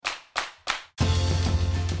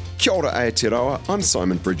Kia ora Aotearoa, I'm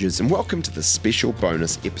Simon Bridges and welcome to this special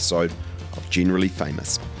bonus episode of Generally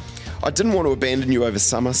Famous. I didn't want to abandon you over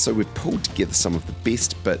summer, so we've pulled together some of the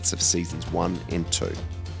best bits of seasons 1 and 2.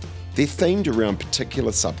 They're themed around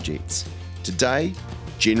particular subjects. Today,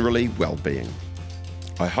 generally wellbeing.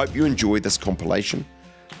 I hope you enjoy this compilation.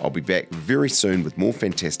 I'll be back very soon with more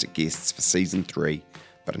fantastic guests for season 3,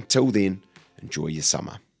 but until then, enjoy your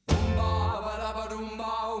summer.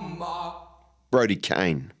 Brodie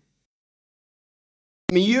Kane.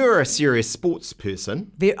 I mean, you're a serious sports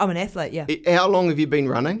person. I'm an athlete, yeah. How long have you been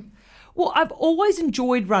running? Well, I've always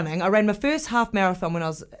enjoyed running. I ran my first half marathon when I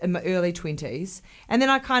was in my early 20s. And then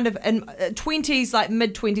I kind of, in 20s, like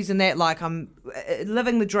mid-20s and that, like I'm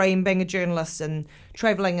living the dream, being a journalist and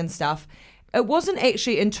travelling and stuff. It wasn't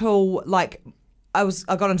actually until like I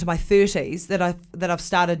got into my 30s that I've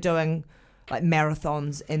started doing like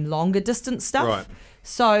marathons and longer distance stuff. Right.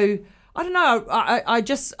 So, I don't know, I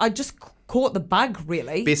just caught the bug,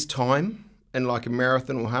 really. Best time in like a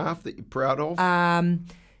marathon or half that you're proud of?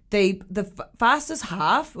 The fastest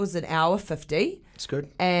half was 1:50. That's good.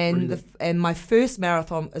 And my first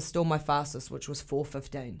marathon is still my fastest, which was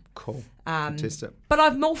 4:15. Cool. Fantastic. But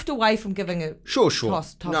I've morphed away from giving a sure.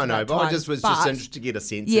 Toss but I just was just interested to get a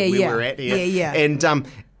sense of where we're at here. Yeah.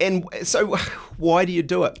 And so why do you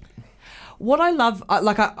do it? What I love,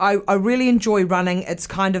 I really enjoy running. It's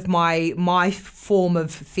kind of my form of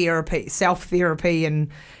therapy, self-therapy and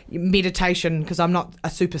meditation, because I'm not a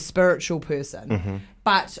super spiritual person. Mm-hmm.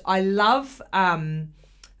 But I love,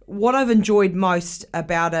 what I've enjoyed most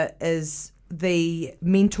about it is the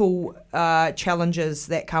mental challenges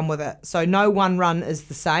that come with it. So no one run is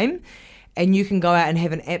the same, and you can go out and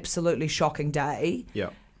have an absolutely shocking day. Yeah.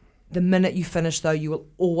 The minute you finish, though, you will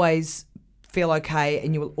always feel okay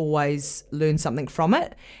and you will always learn something from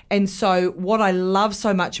it. And so what I love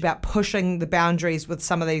so much about pushing the boundaries with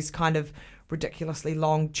some of these kind of ridiculously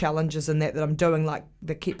long challenges and that I'm doing, like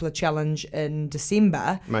the Kepler challenge in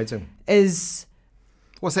December. Amazing. Is...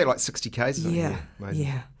 What's that, like 60 Ks? Yeah.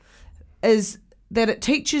 Is that it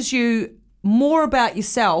teaches you more about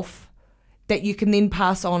yourself that you can then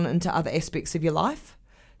pass on into other aspects of your life.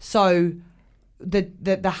 So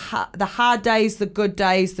the hard days, the good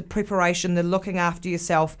days, the preparation, the looking after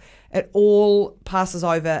yourself, it all passes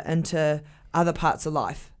over into other parts of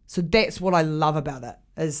life. So that's what I love about it,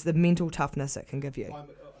 is the mental toughness it can give you.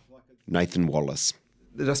 Nathan Wallace.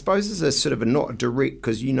 I suppose is a sort of not a direct,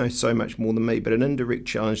 because you know so much more than me, but an indirect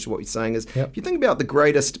challenge to what you're saying is, if you think about the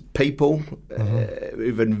greatest people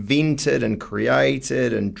who've invented and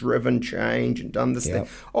created and driven change and done this thing,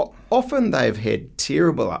 often they've had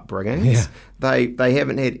terrible upbringings. Yeah. They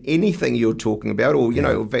haven't had anything you're talking about, or, you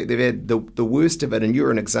know, in fact, they've had the worst of it, and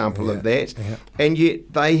you're an example of that. Yeah. And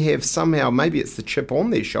yet they have somehow, maybe it's the chip on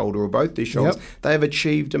their shoulder or both their shoulders, they have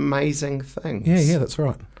achieved amazing things. Yeah, that's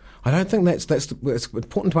right. I don't think it's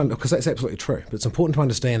important to because that's absolutely true, but it's important to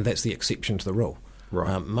understand that's the exception to the rule.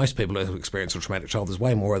 Right. Most people who experience a traumatic childhood, there's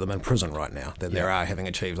way more of them in prison right now than there are having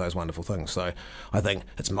achieved those wonderful things. So I think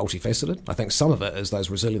it's multifaceted. I think some of it is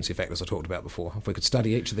those resiliency factors I talked about before. If we could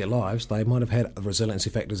study each of their lives, they might have had the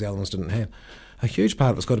resiliency factors the other ones didn't have. A huge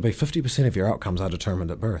part of it's got to be 50% of your outcomes are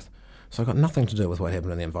determined at birth. So it's got nothing to do with what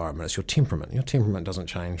happened in the environment. It's your temperament. Your temperament doesn't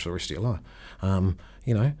change the rest of your life.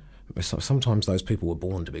 Sometimes those people were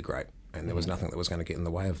born to be great, and there was nothing that was going to get in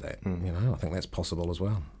the way of that. I think that's possible as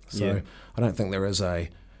well. So I don't think there is the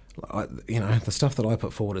stuff that I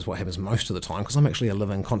put forward is what happens most of the time, because I'm actually a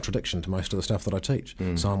living contradiction to most of the stuff that I teach.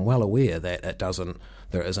 So I'm well aware that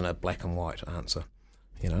there isn't a black and white answer.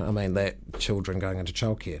 That children going into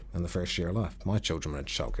childcare in the first year of life. My children went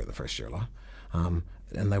into childcare in the first year of life,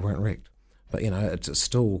 and they weren't wrecked. But, it's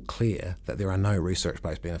still clear that there are no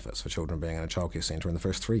research-based benefits for children being in a childcare centre in the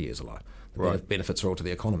first 3 years of life. The benefits are all to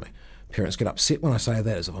the economy. Parents get upset when I say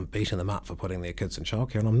that, as if I'm beating them up for putting their kids in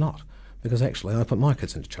childcare, and I'm not. Because actually, I put my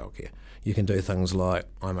kids into childcare. You can do things like,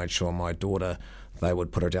 I made sure my daughter, they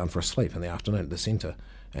would put her down for a sleep in the afternoon at the centre,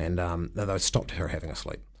 and they stopped her having a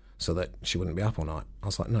sleep so that she wouldn't be up all night. I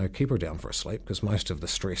was like, no, keep her down for a sleep, because most of the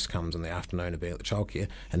stress comes in the afternoon of being at the childcare,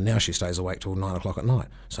 and now she stays awake till 9 o'clock at night.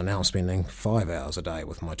 So now I'm spending 5 hours a day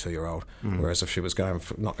with my 2-year-old, whereas if she was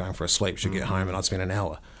not going for a sleep, she'd get home and I'd spend an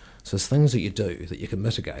hour. So there's things that you do that you can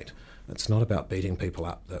mitigate It's not about beating people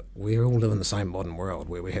up. That we all live in the same modern world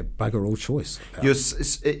where we have bugger all choice.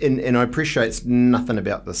 And I appreciate it's nothing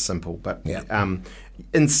about this simple, but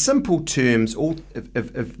in simple terms,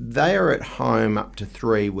 if they are at home up to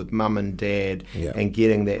 3 with mum and dad and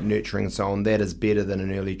getting that nurturing and so on, that is better than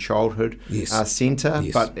an early childhood centre.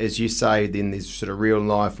 Yes. But as you say, then there's sort of real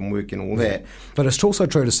life and work and all that. But it's also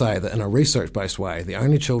true to say that in a research-based way, the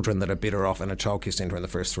only children that are better off in a childcare centre in the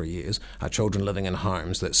first 3 years are children living in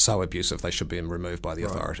homes that's so abusive they should be removed by the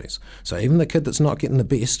authorities. So even the kid that's not getting the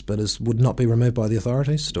best but would not be removed by the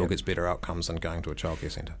authorities still gets better outcomes than going to a childcare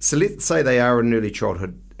centre. So let's say they are an early childhood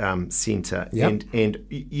centre, and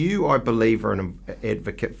you, I believe, are an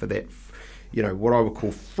advocate for that, what I would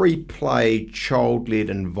call free play, child-led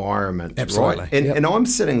environment. Absolutely. Right? And I'm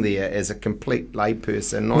sitting there as a complete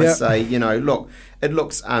layperson, and I say, look, it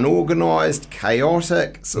looks unorganised,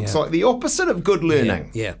 chaotic. So it's like the opposite of good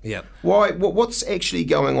learning. Yeah. Why? What's actually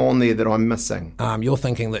going on there that I'm missing? You're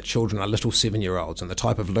thinking that children are little 7-year-olds, and the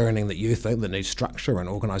type of learning that you think that needs structure and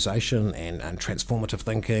organisation and transformative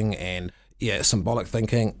thinking and symbolic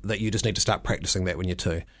thinking, that you just need to start practicing that when you're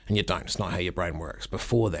 2, and you don't. It's not how your brain works.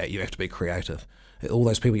 Before that, you have to be creative. All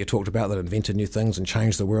those people you talked about that invented new things and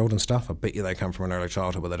changed the world and stuff, I bet you they come from an early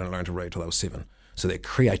childhood where they didn't learn to read till they were 7. So their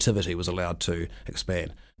creativity was allowed to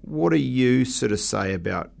expand. What do you sort of say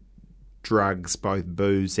about drugs, both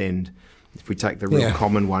booze and, if we take the real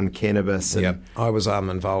common one, cannabis? I was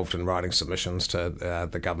involved in writing submissions to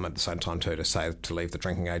the government at the same time too to say to leave the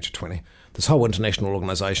drinking age at 20. This whole international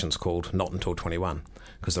organisation's called Not Until 21,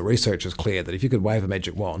 because the research is clear that if you could wave a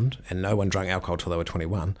magic wand and no one drank alcohol till they were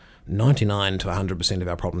 21, 99 to 100% of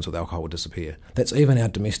our problems with alcohol would disappear. That's even our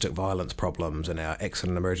domestic violence problems and our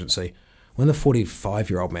accident emergency. When the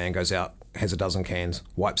 45-year-old man goes out, has a dozen cans,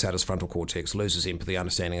 wipes out his frontal cortex, loses empathy,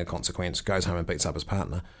 understanding of consequence, goes home and beats up his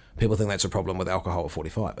partner, people think that's a problem with alcohol at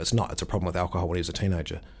 45. It's not. It's a problem with alcohol when he was a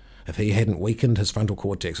teenager. If he hadn't weakened his frontal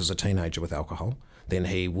cortex as a teenager with alcohol, then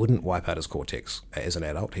he wouldn't wipe out his cortex as an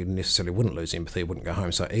adult. He necessarily wouldn't lose empathy, wouldn't go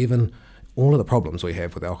home. So even all of the problems we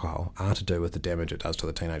have with alcohol are to do with the damage it does to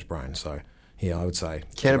the teenage brain. So, I would say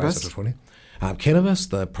cannabis. Cannabis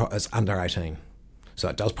is under 18. So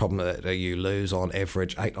it does problem that you lose on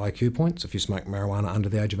average 8 IQ points if you smoke marijuana under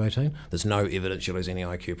the age of 18. There's no evidence you lose any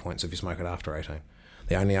IQ points if you smoke it after 18.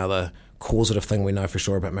 The only other causative thing we know for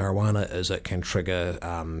sure about marijuana is it can trigger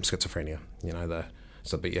schizophrenia.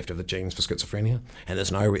 But you have to have the genes for schizophrenia, and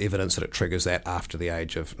there's no evidence that it triggers that after the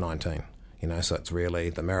age of 19. So it's really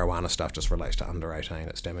the marijuana stuff just relates to under 18.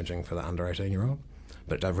 It's damaging for the under 18-year-old,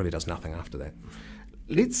 but it really does nothing after that.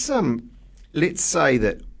 Let's say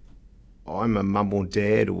that I'm a mum or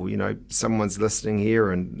dad, or someone's listening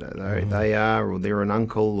here, and they are, or they're an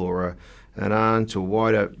uncle or an aunt or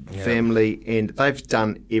wider family, and they've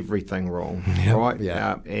done everything wrong, right?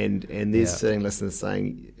 And they're sitting listening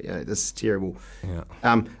saying, this is terrible.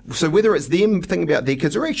 So whether it's them thinking about their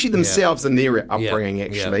kids or actually themselves and their upbringing,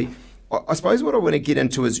 I suppose what I want to get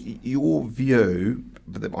into is your view,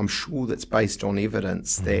 but I'm sure that's based on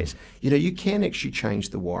evidence, that you can actually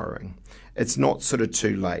change the wiring. It's not sort of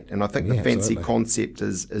too late. And I think the fancy concept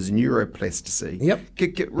is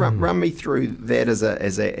neuroplasticity. Run me through that as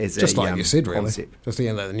a just like you said, really. Concept. Just the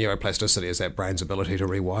neuroplasticity is that brain's ability to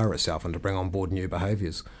rewire itself and to bring on board new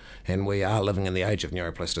behaviours. And we are living in the age of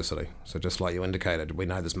neuroplasticity. So just like you indicated, we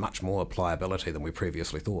know there's much more pliability than we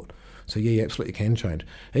previously thought. So you absolutely can change.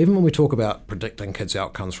 Even when we talk about predicting kids'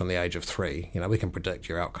 outcomes from the age of 3, we can predict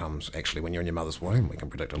your outcomes actually when you're in your mother's womb. We can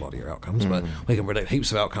predict a lot of your outcomes, but we can predict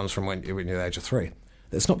heaps of outcomes from when you're at the age of 3.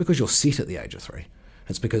 It's not because you're set at the age of 3.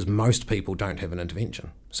 It's because most people don't have an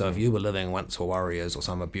intervention. So if you were living once or warriors or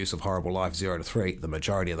some abusive, horrible life 0 to 3, the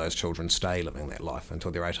majority of those children stay living that life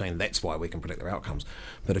until they're 18. That's why we can predict their outcomes.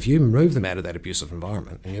 But if you move them out of that abusive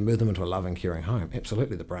environment and you move them into a loving, caring home,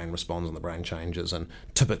 absolutely the brain responds and the brain changes, and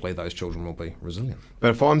typically those children will be resilient. But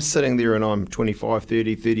if I'm sitting there and I'm 25,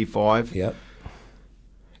 30, 35,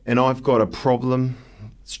 and I've got a problem,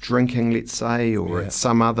 it's drinking, let's say, or it's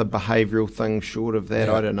some other behavioural thing short of that.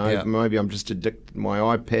 I don't know. Maybe I'm just addicted to my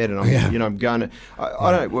iPad, and I'm, I'm going to.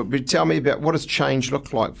 I don't know. But tell me about what does change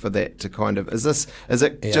look like for that to kind of. Is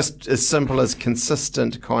it just as simple as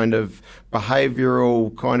consistent kind of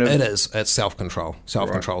behavioural kind of? It is. It's self-control.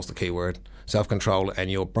 Self-control is the key word. Self-control,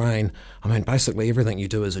 and your brain, basically everything you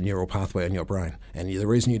do is a neural pathway in your brain, and the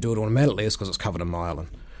reason you do it automatically is because it's covered in myelin.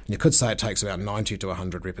 You could say it takes about 90 to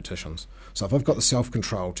 100 repetitions. So if I've got the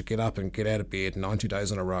self-control to get up and get out of bed 90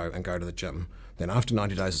 days in a row and go to the gym, then after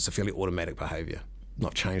 90 days it's a fairly automatic behaviour.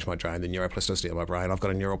 I've changed my brain, the neuroplasticity of my brain. I've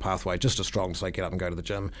got a neural pathway just as strong to say get up and go to the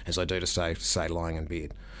gym as I do to say lying in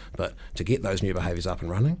bed. But to get those new behaviours up and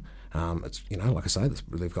running, It's, like I say,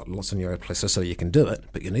 they've got lots of neuroplasticity. You can do it,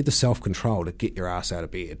 but you need the self-control to get your ass out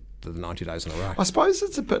of bed the 90 days in a row. I suppose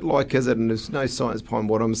it's a bit like, is it, and there's no science behind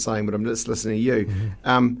what I'm saying, but I'm just listening to you.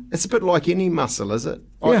 It's a bit like any muscle, is it?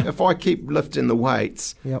 Yeah. If I keep lifting the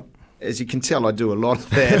weights, Yep. as you can tell, I do a lot of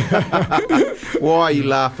that. Why are you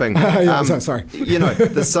laughing? Sorry.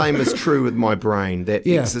 The same is true with my brain. That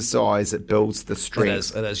exercise, it builds the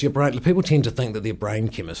strength. It is. Your brain. People tend to think that their brain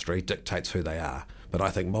chemistry dictates who they are, but I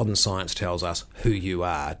think modern science tells us who you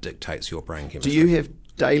are dictates your brain chemistry. Do you have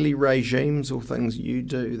daily regimes or things you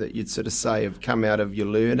do that you'd sort of say have come out of your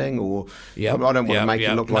learning? Or I don't want to make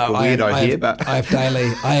you look like a weirdo here, but I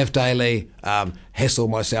have daily hassle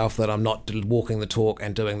myself that I'm not walking the talk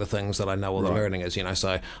and doing the things that I know all the learning is.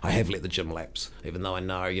 So I have let the gym lapse, even though I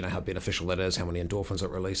know how beneficial that is, how many endorphins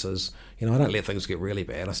it releases. I don't let things get really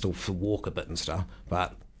bad. I still walk a bit and stuff,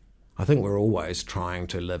 but I think we're always trying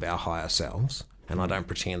to live our higher selves. And I don't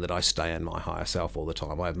pretend that I stay in my higher self all the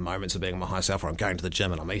time. I have moments of being in my higher self where I'm going to the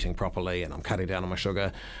gym and I'm eating properly and I'm cutting down on my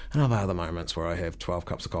sugar. And I have other moments where I have 12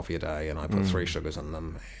 cups of coffee a day and I put 3 sugars in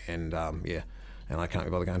them. And and I can't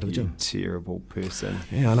be bothered going to the gym. Terrible person.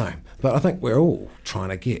 Yeah, I know. But I think we're all trying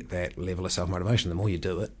to get that level of self-motivation. The more you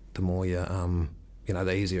do it, the more you,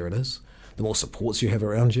 the easier it is. The more supports you have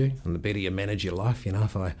around you and the better you manage your life.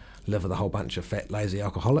 If I live with a whole bunch of fat, lazy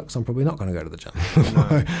alcoholics, I'm probably not going to go to the gym.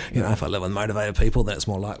 If I live with motivated people, then it's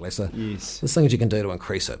more likely. So there's things you can do to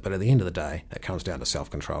increase it. But at the end of the day, it comes down to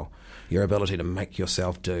self-control. Your ability to make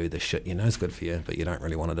yourself do the shit you know is good for you, but you don't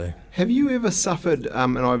really want to do. Have you ever suffered,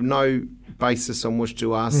 and I have no basis on which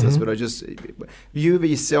to ask this, but have you ever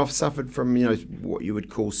yourself suffered from, what you would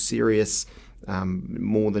call serious,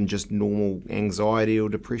 more than just normal anxiety or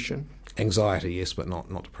depression? Anxiety, yes, but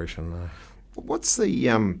not depression, no. What's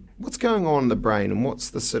going on in the brain, and what's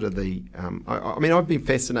the sort of the? I've been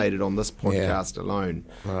fascinated on this podcast alone.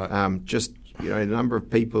 Right. Just the number of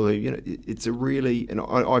people who it's a really, and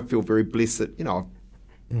I feel very blessed that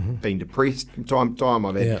I've been depressed from time to time.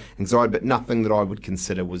 I've had anxiety, but nothing that I would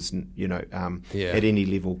consider was at any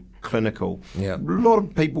level clinical. Yeah. A lot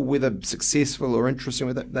of people, whether successful or interested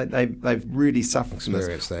with it, they've really suffered from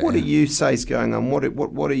this. What do you say is going on?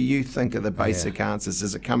 What do you think are the basic answers?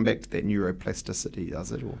 Does it come back to that neuroplasticity?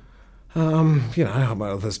 Does it? Or?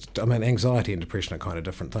 Anxiety and depression are kind of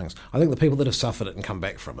different things. I think the people that have suffered it and come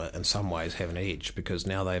back from it in some ways have an edge because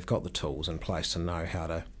now they've got the tools in place to know how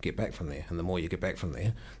to get back from there. And the more you get back from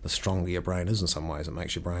there, the stronger your brain is in some ways. It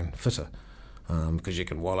makes your brain fitter. Because you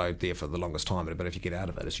can wallow there for the longest time, but if you get out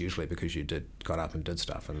of it, it's usually because you got up and did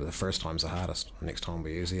stuff, and the first time's the hardest, the next time will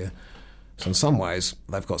be easier. So in some ways,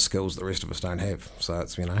 they've got skills that the rest of us don't have. So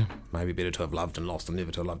it's, maybe better to have loved and lost than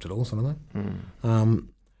never to have loved at all, sort of thing.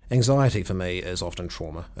 Anxiety for me is often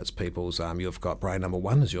trauma. It's people's, you've got brain number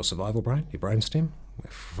 1 is your survival brain, your brainstem,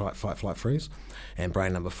 fight, flight, freeze, and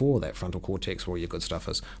brain number 4, that frontal cortex where all your good stuff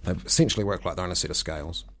is. They essentially work like they're on a set of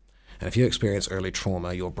scales. And if you experience early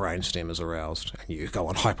trauma, your brainstem is aroused, and you go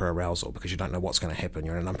on hyperarousal because you don't know what's going to happen.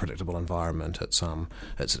 You're in an unpredictable environment. It's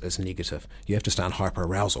negative. You have to stay on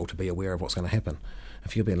hyperarousal to be aware of what's going to happen.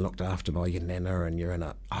 If you're being looked after by your nana and you're in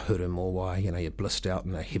a huru mowai, you're blissed out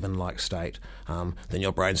in a heaven-like state, then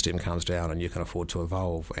your brainstem comes down and you can afford to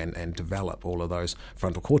evolve and develop all of those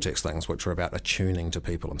frontal cortex things, which are about attuning to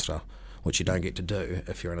people and stuff, which you don't get to do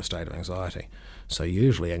if you're in a state of anxiety. So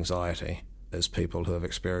usually anxiety is people who have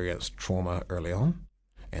experienced trauma early on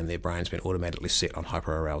and their brain's been automatically set on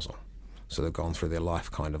hyperarousal. So they've gone through their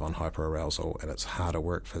life kind of on hyperarousal and it's harder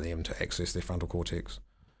work for them to access their frontal cortex.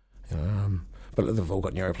 But they've all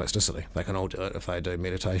got neuroplasticity. They can all do it if they do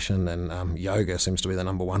meditation, and yoga seems to be the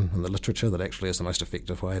number 1 in the literature that actually is the most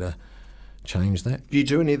effective way to change that. Do you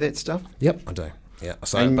do any of that stuff? Yep, I do. Yeah,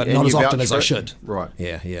 but not as often as I should. Right.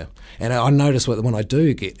 Yeah. And I notice when I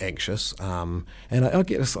do get anxious, and I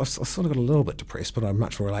sort of got a little bit depressed, but I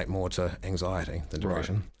much relate more to anxiety than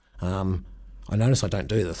depression. Right. I notice I don't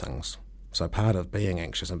do the things. So part of being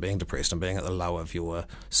anxious and being depressed and being at the low of your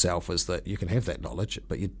self is that you can have that knowledge,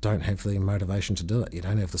 but you don't have the motivation to do it. You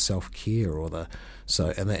don't have the self-care or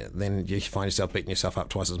then you find yourself beating yourself up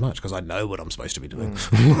twice as much because I know what I'm supposed to be doing.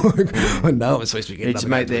 I know I'm supposed to be getting up. Need to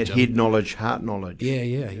make that head knowledge, heart knowledge.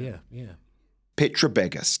 Yeah. Petra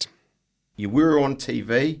Baggist. You were on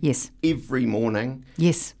TV. Yes. Every morning.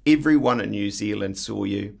 Yes. Everyone in New Zealand saw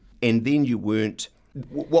you, and then you weren't.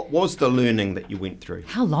 What was the learning that you went through?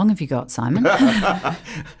 How long have you got, Simon?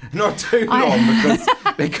 Not too long,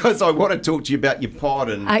 because I want to talk to you about your pod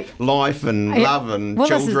and life and love and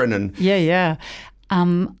children. Yeah.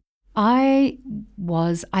 I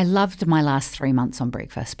loved my last 3 months on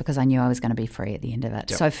breakfast because I knew I was going to be free at the end of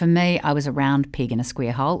it. Yep. So for me, I was a round peg in a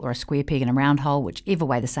square hole, or a square peg in a round hole, whichever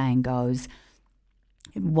way the saying goes.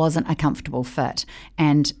 It wasn't a comfortable fit.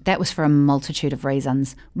 And that was for a multitude of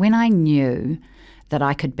reasons. When I knew that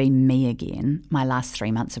I could be me again, my last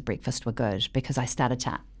 3 months of breakfast were good because I started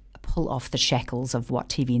to pull off the shackles of what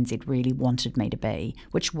TVNZ really wanted me to be,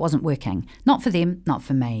 which wasn't working. Not for them, not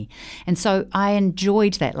for me. And so I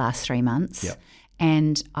enjoyed that last 3 months. Yep.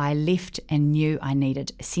 And I left and knew I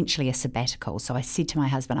needed essentially a sabbatical. So I said to my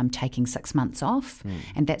husband, I'm taking 6 months off.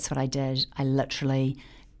 And that's what I did. I literally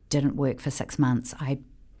didn't work for 6 months. I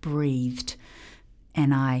breathed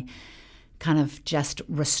and I kind of just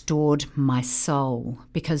restored my soul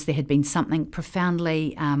because there had been something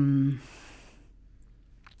profoundly, I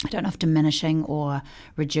don't know if diminishing or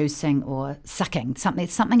reducing or sucking,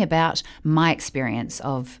 something about my experience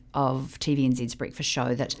of TVNZ's breakfast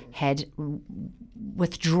show that had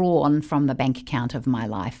withdrawn from the bank account of my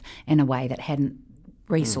life in a way that hadn't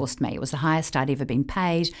resourced me. It was the highest I'd ever been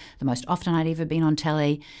paid, the most often I'd ever been on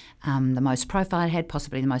telly, the most profile I had,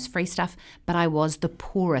 possibly the most free stuff, but I was the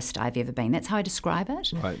poorest I've ever been. That's how I describe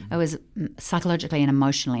it. Right. I was psychologically and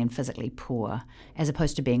emotionally and physically poor as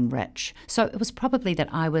opposed to being rich. So it was probably that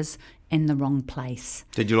I was in the wrong place.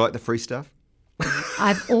 Did you like the free stuff?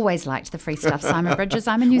 I've always liked the free stuff, Simon Bridges.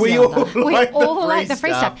 I'm a New Zealander. We all like the free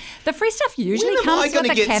stuff. The free stuff usually comes with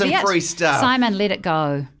a caveat. Some free stuff? Simon, let it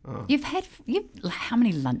go. Oh. How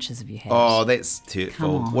many lunches have you had? Oh, that's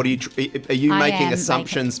hurtful. What are you making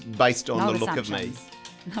assumptions based on the look of me?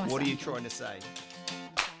 What are you trying to say?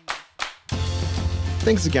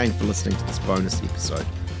 Thanks again for listening to this bonus episode.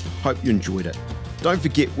 Hope you enjoyed it. Don't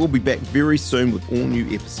forget, we'll be back very soon with all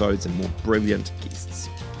new episodes and more brilliant guests.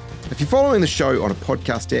 If you're following the show on a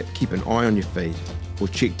podcast app, keep an eye on your feed or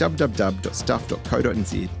check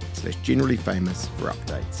www.stuff.co.nz/generallyfamous for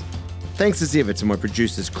updates. Thanks as ever to my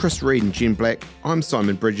producers Chris Reed and Jen Black. I'm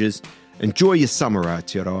Simon Bridges. Enjoy your summer,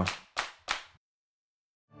 Aotearoa.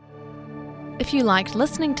 If you liked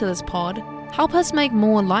listening to this pod, help us make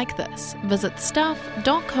more like this. Visit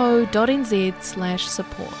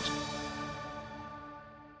stuff.co.nz/support.